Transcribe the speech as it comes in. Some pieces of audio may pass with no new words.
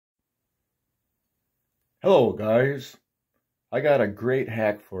Hello guys, I got a great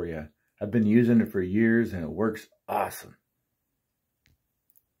hack for you. I've been using it for years and it works awesome.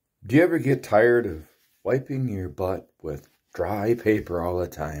 Do you ever get tired of wiping your butt with dry paper all the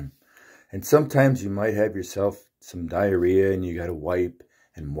time? And sometimes you might have yourself some diarrhea and you gotta wipe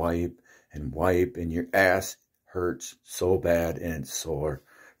and wipe and wipe and your ass hurts so bad and it's sore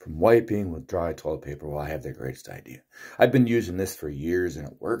from wiping with dry toilet paper. Well, I have the greatest idea. I've been using this for years and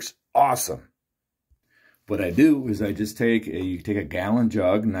it works awesome. What I do is I just you take a gallon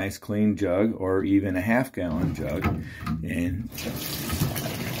jug, nice clean jug, or even a half-gallon jug, and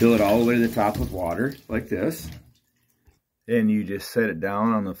fill it all the way to the top with water, like this. And you just set it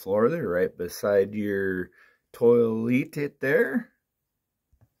down on the floor there, right beside your toilet there.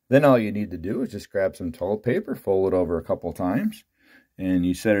 Then all you need to do is just grab some toilet paper, fold it over a couple times, and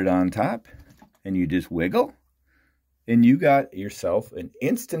you set it on top, and you just wiggle, and you got yourself an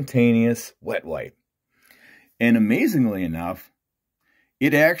instantaneous wet wipe. And amazingly enough,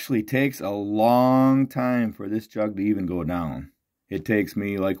 it actually takes a long time for this jug to even go down. It takes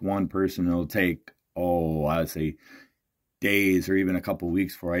me, like one person, it'll take, I'd say days or even a couple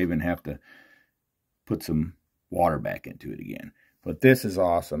weeks before I even have to put some water back into it again. But this is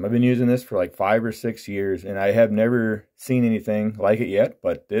awesome. I've been using this for like 5 or 6 years, and I have never seen anything like it yet.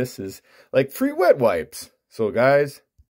 But this is like free wet wipes. So guys,